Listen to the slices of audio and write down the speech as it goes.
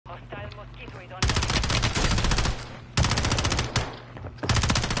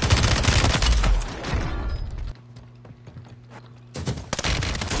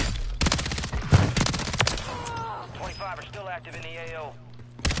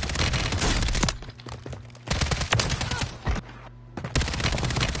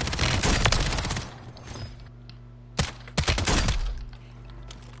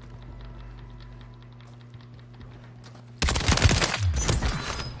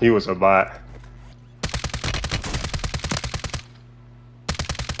He was a bot.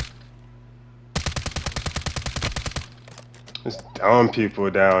 There's dumb people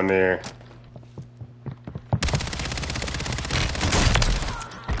down there.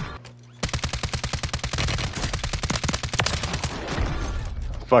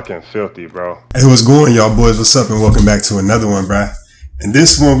 Fucking filthy, bro. Hey, what's going, y'all boys? What's up, and welcome back to another one, bruh. And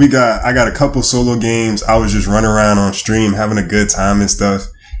this one, I got a couple solo games. I was just running around on stream, having a good time and stuff.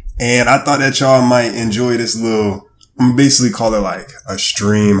 And I thought that y'all might enjoy this little, I'm gonna basically call it like a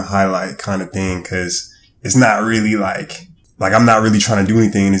stream highlight kind of thing, cause it's not really like I'm not really trying to do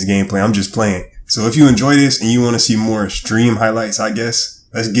anything in this gameplay. I'm just playing. So if you enjoy this and you want to see more stream highlights, I guess,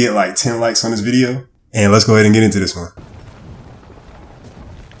 let's get like 10 likes on this video. And let's go ahead and get into this one.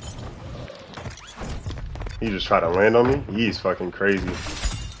 He just tried to land on me? He's fucking crazy.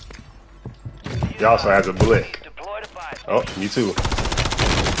 He also has a blick. Oh, me too.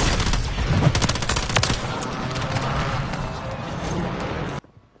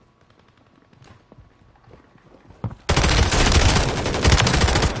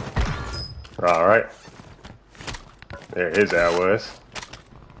 Alright. There his ass was.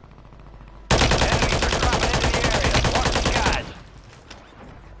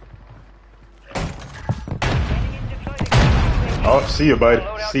 Oh, see ya, buddy.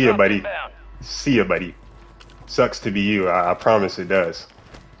 See ya, buddy. See ya, buddy. Sucks to be you. I promise it does.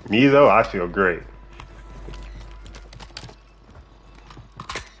 Me, though, I feel great.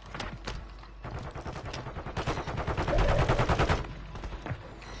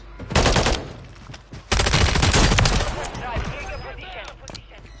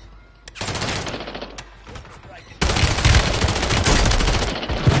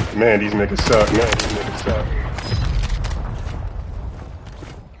 Man, these niggas suck. Man, these niggas suck.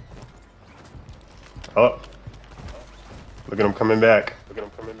 Oh, look at him coming back. Look at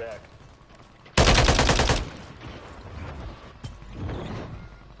him coming back.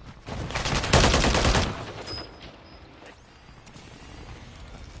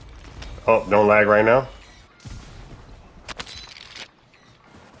 Oh, don't lag right now.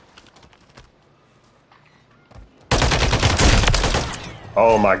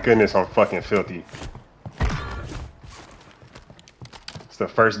 Oh my goodness, I'm fucking filthy. It's the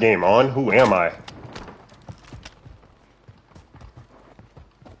first game on? Who am I?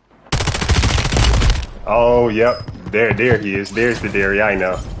 Oh, yep. There he is. There's the dairy I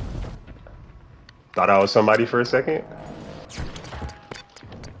know. Thought I was somebody for a second.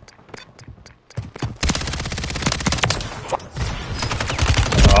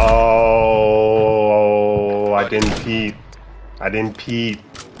 Oh, I didn't peep. I didn't peep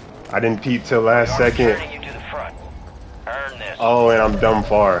till last second. Oh, and I'm dumb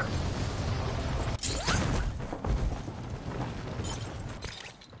far.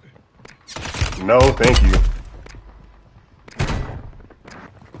 No, thank you.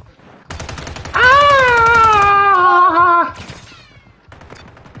 Ah!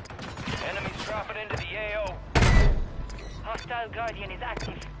 Enemies dropping into the AO. Hostile Guardian is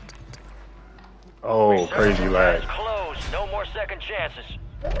active. Oh, crazy lag. Close. No more second chances.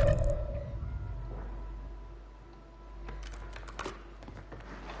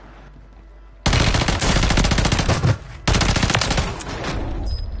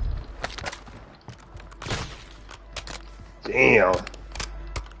 Damn.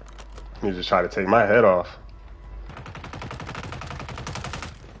 You just try to take my head off.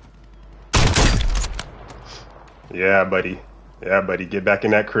 Yeah, buddy. Yeah, buddy. Get back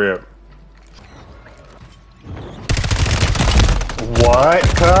in that crib. What,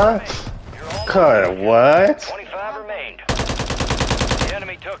 cut? Cut, what? 25 remained. The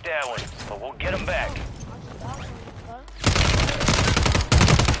enemy took that one, but we'll get him back.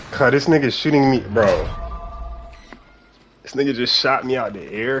 Cut, this nigga's shooting me, bro. This nigga just shot me out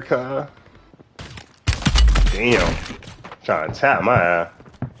the air, cut. Damn. Trying to tap my ass.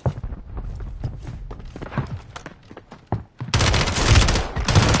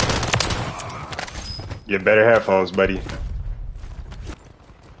 Get better headphones, buddy.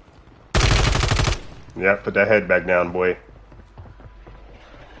 Yeah, put that head back down, boy.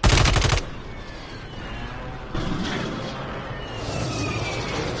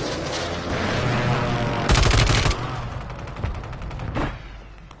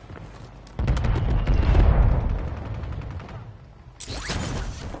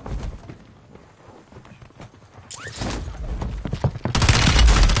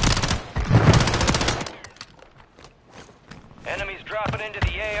 Enemies dropping into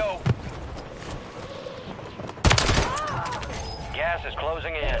the AO. Gas is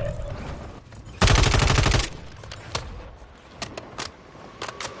closing in.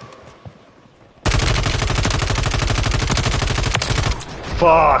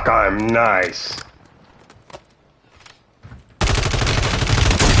 Fuck, I'm nice.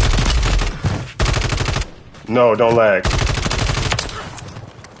 No, don't lag.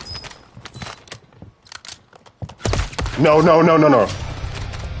 No, no, no, no, no.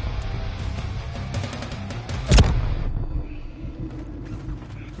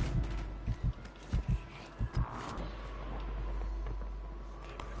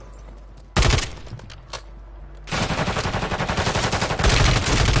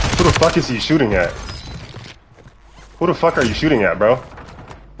 Who the fuck is he shooting at? Who the fuck are you shooting at, bro?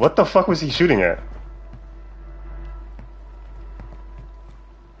 What the fuck was he shooting at?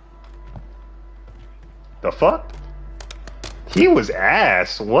 The fuck? He was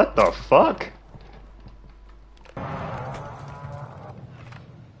ass. What the fuck?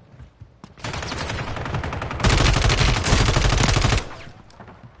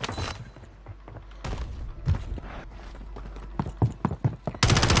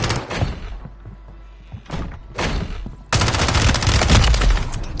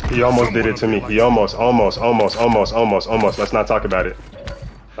 He almost did it to me. He almost. Let's not talk about it.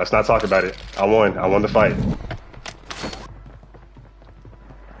 Let's not talk about it. I won. I won the fight.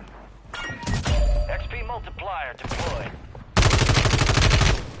 XP multiplier deployed.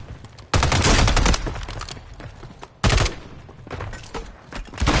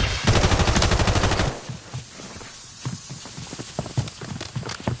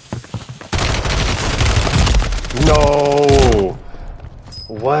 No.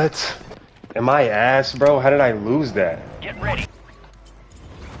 What? Am I ass, bro? How did I lose that? Get ready.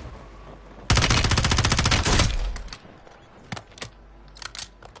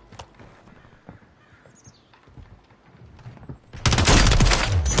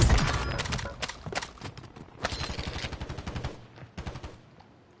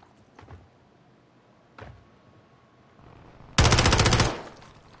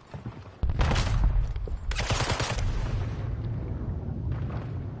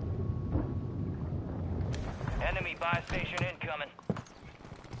 Enemy buy station incoming.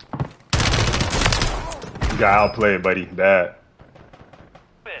 You got outplayed, buddy. Bad.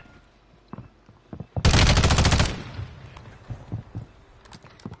 Bit.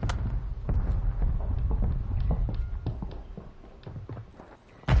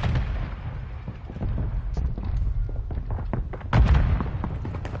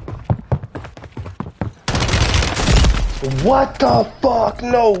 What the fuck?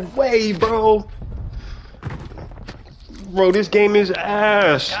 No way, bro. Bro, this game is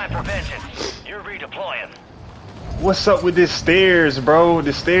ass. Time for vengeance. You're redeploying. What's up with this stairs, bro?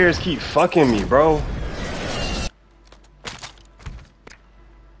 The stairs keep fucking me, bro.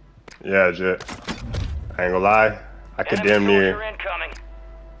 Yeah, Jet. I ain't gonna lie. I could damn Enemy near. soldier incoming.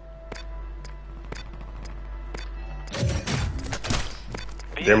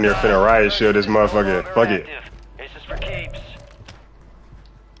 Damn near finna riot shield this motherfucker. Fuck it. This is for keeps.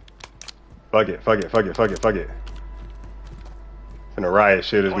 Fuck it. Fuck it. Fuck it. Fuck it. Fuck it. Finna riot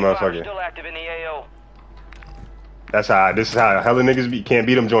shield this 25 motherfucker. still active in the AO. That's how. This is how hella niggas be. Can't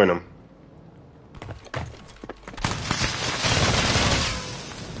beat them, join them.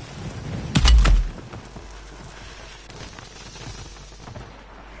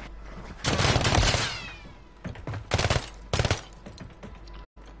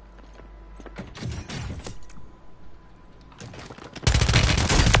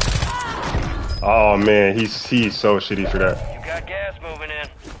 Oh man, he's so shitty for that. You got gas moving in.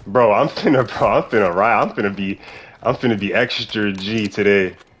 Bro, I'm finna riot. I'm finna be extra G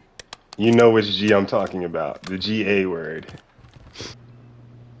today. You know which G I'm talking about. The GA word.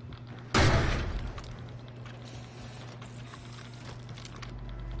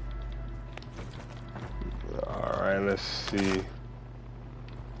 Alright, let's see.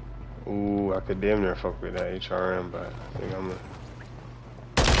 Ooh, I could damn near fuck with that HRM, but I think I'm gonna...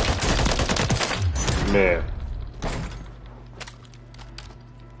 Man.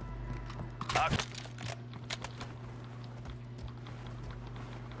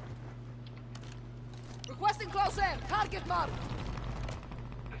 Requesting close air. Target marked.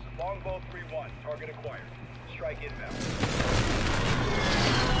 This is Longbow 3-1. Target acquired. Strike inbound.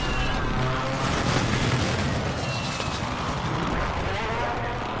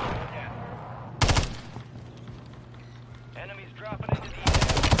 Enemies dropping into the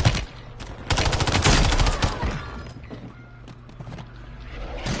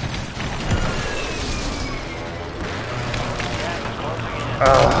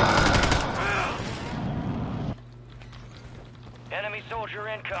AO. Enemy soldier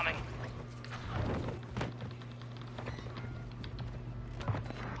incoming.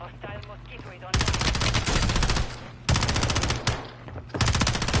 Hostile mosquito is on.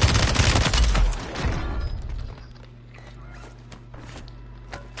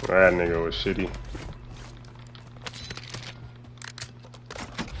 That nigga was shitty.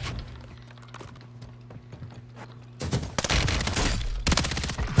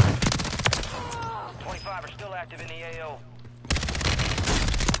 Are still active in the AO.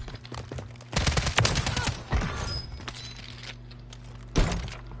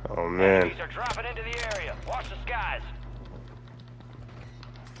 Oh man. Enemies are dropping into the area. Watch the skies.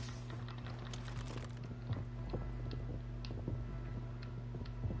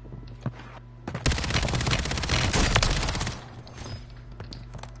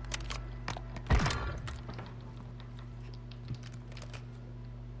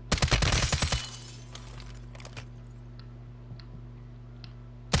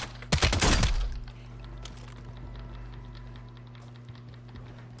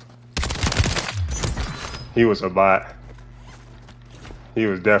 He was a bot. He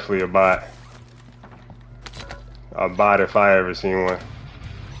was definitely a bot. A bot if I ever seen one.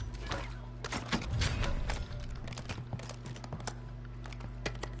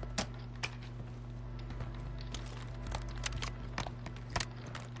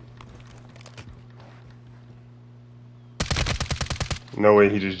 No way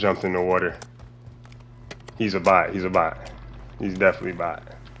he just jumped in the water. He's a bot. He's a bot. He's definitely a bot.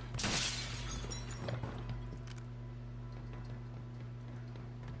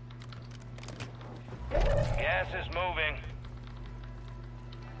 Gas is moving.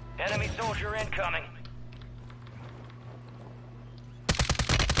 Enemy soldier incoming.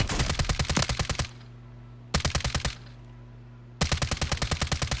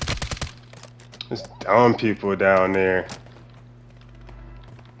 There's dumb people down there.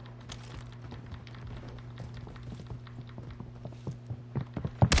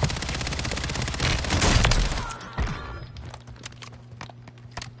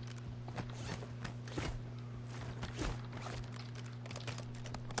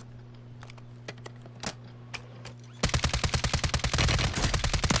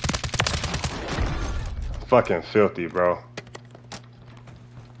 Fucking filthy, bro.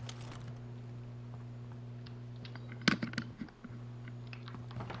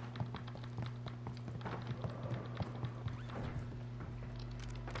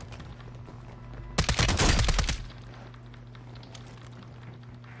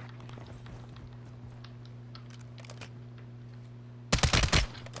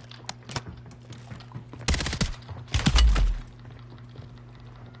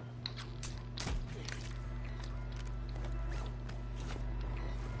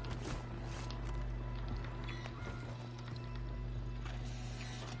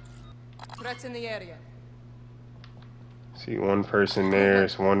 Threats in the area. See one person there,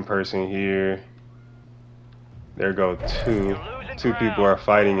 it's one person here. There go two. Two people are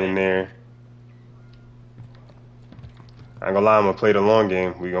fighting in there. I ain't gonna lie, I'm gonna play the long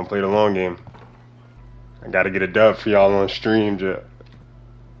game. We gonna play the long game. I gotta get a dub for y'all on stream.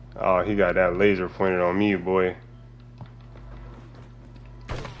 Oh, he got that laser pointed on me, boy.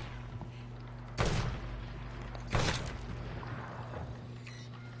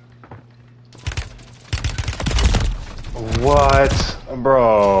 What?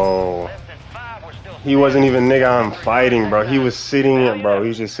 Bro. He wasn't even nigga I'm fighting, bro. He was sitting, bro.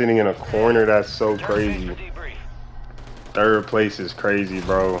 He's just sitting in a corner. That's so crazy. Third place is crazy,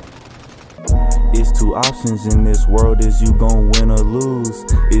 bro. It's two options in this world, is you gon' win or lose.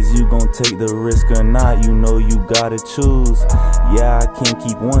 Is you gon' take the risk or not, you know you gotta choose. Yeah, I can't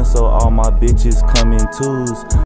keep one, so all my bitches come in twos.